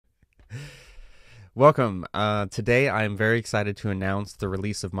Welcome. Today I am very excited to announce the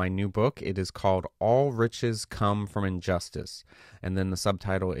release of my new book. It is called All Riches Come from Injustice. And then the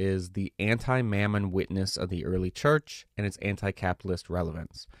subtitle is The Anti-Mammon Witness of the Early Church and Its Anti-Capitalist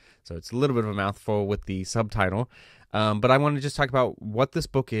Relevance. So it's a little bit of a mouthful with the subtitle, but I want to just talk about what this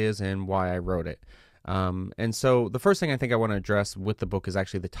book is and why I wrote it. And so the first thing I think I want to address with the book is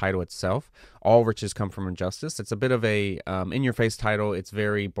actually the title itself. All riches come from injustice. It's a bit of a in-your-face title. It's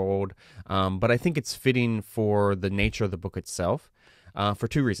very bold, but I think it's fitting for the nature of the book itself. For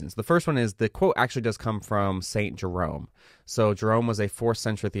two reasons. The first one is the quote actually does come from Saint Jerome. So Jerome was a 4th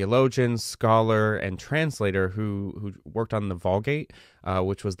century theologian, scholar, and translator who worked on the Vulgate,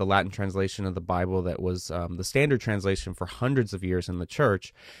 which was the Latin translation of the Bible that was the standard translation for hundreds of years in the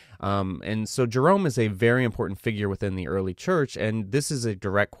church. And so Jerome is a very important figure within the early church, and this is a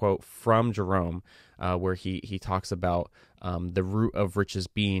direct quote from Jerome where he talks about the root of riches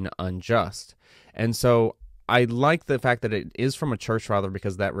being unjust. And so I like the fact that it is from a church father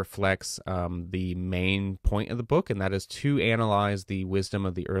because that reflects the main point of the book, and that is to analyze the wisdom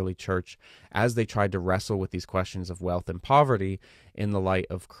of the early church as they tried to wrestle with these questions of wealth and poverty in the light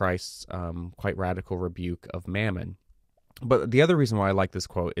of Christ's quite radical rebuke of mammon. But the other reason why I like this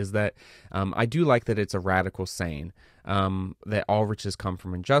quote is that I do like that it's a radical saying, that all riches come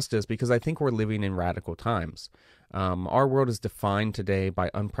from injustice, because I think we're living in radical times. Our world is defined today by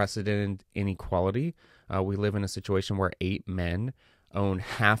unprecedented inequality. We live in a situation where 8 men own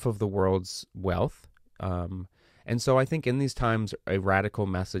half of the world's wealth. And so I think in these times, a radical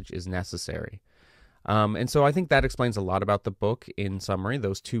message is necessary. And so I think that explains a lot about the book in summary,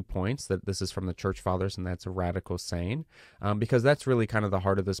 those 2 points, that this is from the church fathers and that's a radical saying, because that's really kind of the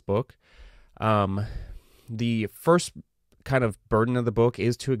heart of this book. The first kind of burden of the book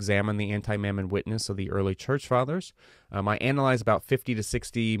is to examine the anti-mammon witness of the early church fathers. I analyze about 50 to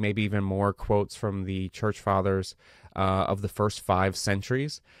 60, maybe even more quotes from the church fathers of the first 5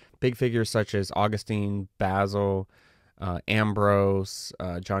 centuries. Big figures such as Augustine, Basil, Ambrose,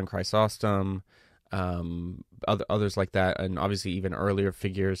 John Chrysostom, others like that, and obviously even earlier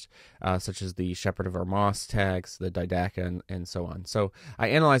figures such as the Shepherd of Hermas text, the Didache, and so on. So I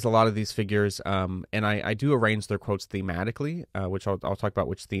analyze a lot of these figures, and I do arrange their quotes thematically, which I'll talk about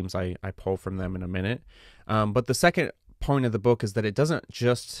which themes I pull from them in a minute. But the second point of the book is that it doesn't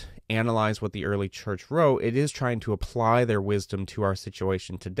just analyze what the early church wrote, it is trying to apply their wisdom to our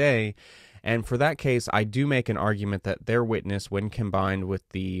situation today. And for that case, I do make an argument that their witness, when combined with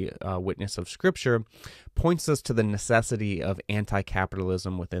the witness of Scripture, points us to the necessity of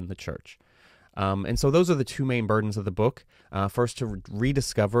anti-capitalism within the church. And so those are the 2 main burdens of the book. First, to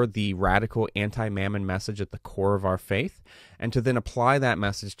rediscover the radical anti-mammon message at the core of our faith, and to then apply that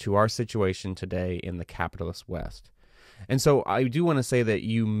message to our situation today in the capitalist West. And so I do want to say that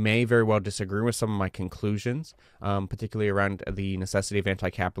you may very well disagree with some of my conclusions, particularly around the necessity of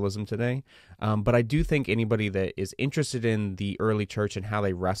anti-capitalism today. But I do think anybody that is interested in the early church and how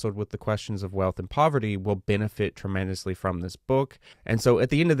they wrestled with the questions of wealth and poverty will benefit tremendously from this book. And so at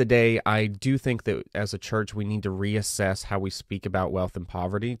the end of the day, I do think that as a church, we need to reassess how we speak about wealth and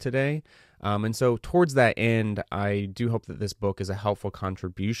poverty today. And so towards that end, I do hope that this book is a helpful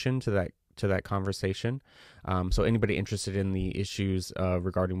contribution to that conversation. So anybody interested in the issues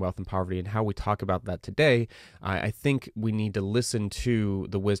regarding wealth and poverty and how we talk about that today, I think we need to listen to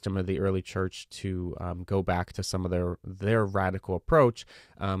the wisdom of the early church to go back to some of their radical approach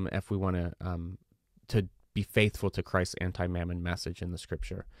if we want to be faithful to Christ's anti-mammon message in the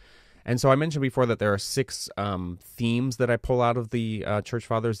Scripture. And so I mentioned before that there are 6 themes that I pull out of the church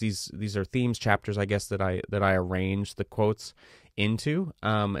fathers. These are themes, chapters, I guess, that I arrange the quotes into.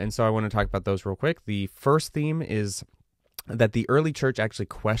 And so I want to talk about those real quick. The first theme is that the early church actually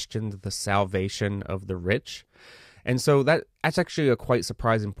questioned the salvation of the rich. And so that's actually a quite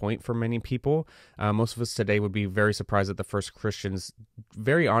surprising point for many people. Most of us today would be very surprised that the first Christians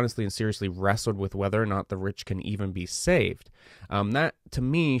very honestly and seriously wrestled with whether or not the rich can even be saved. That, to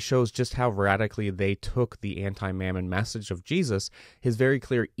me, shows just how radically they took the anti-mammon message of Jesus, his very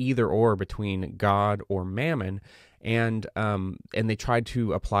clear either-or between God or mammon, and they tried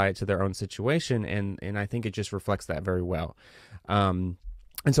to apply it to their own situation, and I think it just reflects that very well.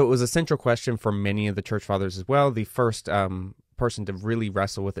 And so it was a central question for many of the church fathers as well. The first person to really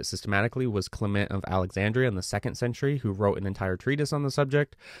wrestle with it systematically was Clement of Alexandria in the 2nd century, who wrote an entire treatise on the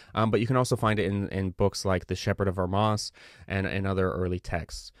subject. But you can also find it in books like The Shepherd of Hermas and other early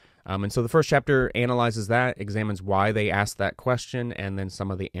texts. And so the first chapter analyzes that, examines why they asked that question, and then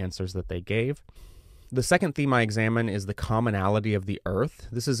some of the answers that they gave. The second theme I examine is the commonality of the earth.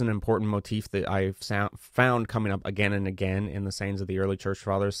 This is an important motif that I've found coming up again and again in the sayings of the early church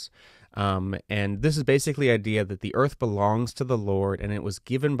fathers. And this is basically the idea that the earth belongs to the Lord and it was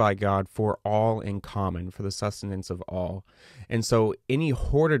given by God for all in common, for the sustenance of all. And so any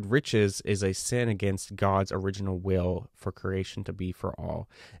hoarded riches is a sin against God's original will for creation to be for all.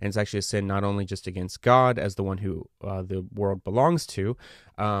 And it's actually a sin not only just against God as the one who the world belongs to,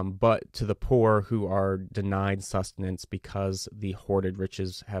 but to the poor who are denied sustenance because the hoarded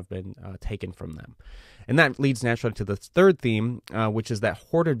riches have been taken from them. And that leads naturally to the third theme, which is that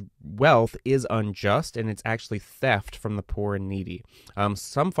hoarded wealth is unjust and it's actually theft from the poor and needy.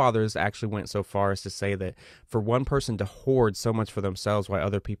 Some fathers actually went so far as to say that for one person to hoard so much for themselves while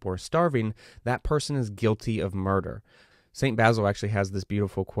other people are starving, that person is guilty of murder. St. Basil actually has this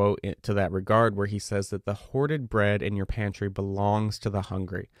beautiful quote to that regard where he says that the hoarded bread in your pantry belongs to the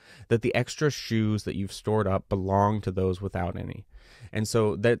hungry, that the extra shoes that you've stored up belong to those without any. And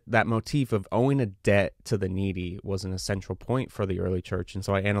so that motif of owing a debt to the needy was an essential point for the early church. And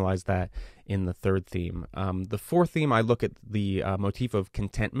so I analyzed that in the third theme. The fourth theme, I look at the motif of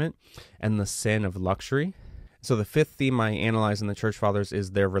contentment and the sin of luxury. So the fifth theme I analyze in the Church Fathers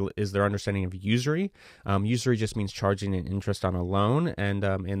is their understanding of usury. Usury just means charging an interest on a loan, and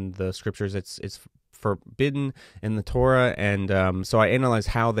in the scriptures it's forbidden in the Torah, and so I analyze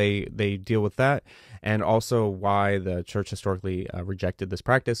how they deal with that, and also why the church historically rejected this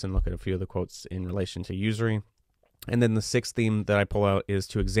practice, and look at a few of the quotes in relation to usury. And then the sixth theme that I pull out is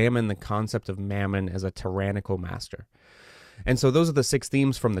to examine the concept of mammon as a tyrannical master. And so those are the six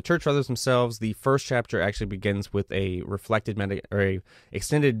themes from the Church Fathers themselves. The first chapter actually begins with a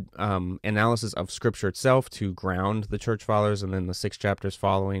extended analysis of Scripture itself to ground the Church Fathers, and then the 6 chapters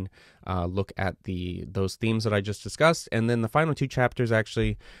following look at those themes that I just discussed. And then the final 2 chapters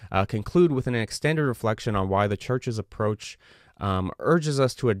actually conclude with an extended reflection on why the Church's approach urges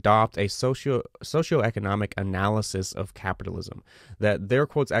us to adopt a socioeconomic analysis of capitalism. That their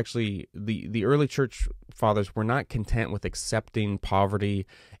quotes actually, the early church fathers were not content with accepting poverty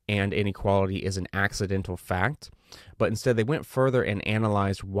and inequality as an accidental fact, but instead they went further and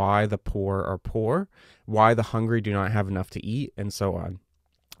analyzed why the poor are poor, why the hungry do not have enough to eat, and so on.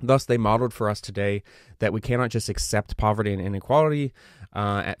 Thus, they modeled for us today that we cannot just accept poverty and inequality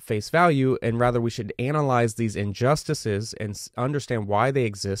at face value, and rather we should analyze these injustices and understand why they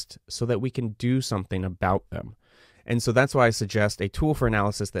exist so that we can do something about them. And so that's why I suggest a tool for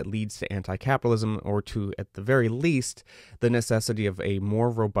analysis that leads to anti-capitalism, or to, at the very least, the necessity of a more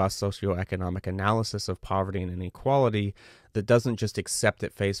robust socioeconomic analysis of poverty and inequality that doesn't just accept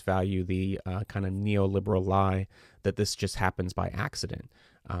at face value the kind of neoliberal lie that this just happens by accident.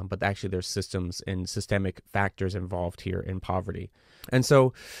 But actually there's systems and systemic factors involved here in poverty. And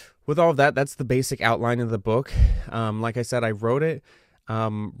so with all of that, that's the basic outline of the book. Like I said, I wrote it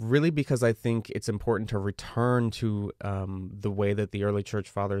really because I think it's important to return to the way that the early church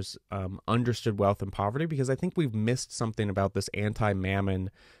fathers understood wealth and poverty, because I think we've missed something about this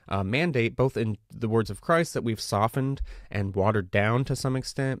anti-mammon mandate, both in the words of Christ that we've softened and watered down to some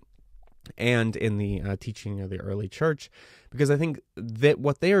extent, and in the teaching of the early church, because I think that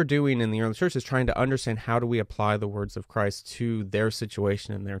what they are doing in the early church is trying to understand how do we apply the words of Christ to their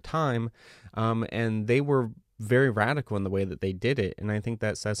situation and their time, and they were very radical in the way that they did it, and I think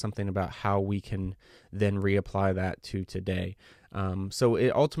that says something about how we can then reapply that to today. So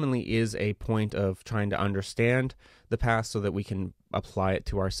it ultimately is a point of trying to understand the past so that we can apply it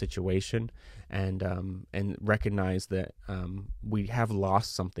to our situation, and recognize that we have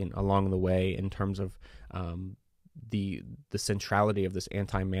lost something along the way in terms of the centrality of this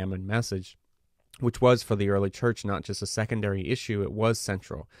anti-mammon message, which was for the early church not just a secondary issue, it was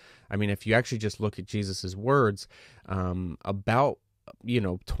central. I mean, if you actually just look at Jesus's words, about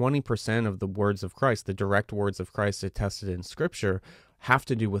 20% of the words of Christ, the direct words of Christ attested in Scripture, have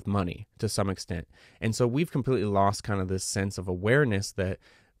to do with money to some extent. And so we've completely lost kind of this sense of awareness that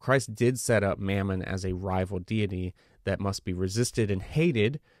Christ did set up mammon as a rival deity that must be resisted and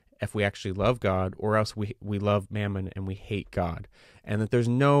hated if we actually love God, or else we love mammon and we hate God, and that there's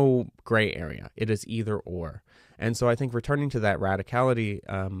no gray area. It is either or. And so I think returning to that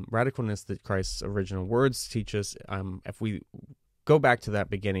radicalness that Christ's original words teach us, if we go back to that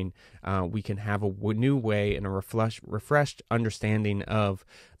beginning, we can have a new way and a refreshed understanding of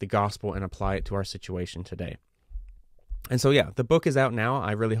the gospel and apply it to our situation today. And so, yeah, the book is out now.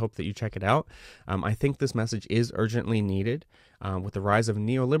 I really hope that you check it out. I think this message is urgently needed with the rise of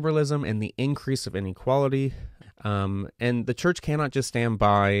neoliberalism and the increase of inequality. And the church cannot just stand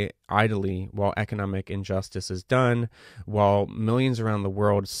by idly while economic injustice is done, while millions around the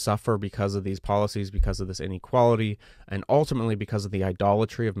world suffer because of these policies, because of this inequality, and ultimately because of the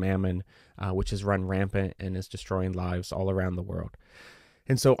idolatry of mammon, which has run rampant and is destroying lives all around the world.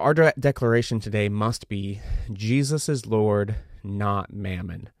 And so our declaration today must be, Jesus is Lord, not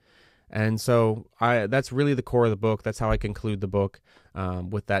mammon. And so that's really the core of the book. That's how I conclude the book,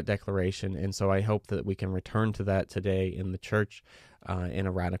 with that declaration. And so I hope that we can return to that today in the church in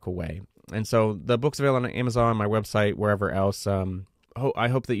a radical way. And so the book's available on Amazon, my website, wherever else. I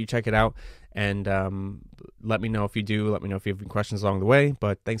hope that you check it out, and let me know if you do. Let me know if you have any questions along the way.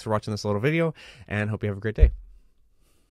 But thanks for watching this little video, and hope you have a great day.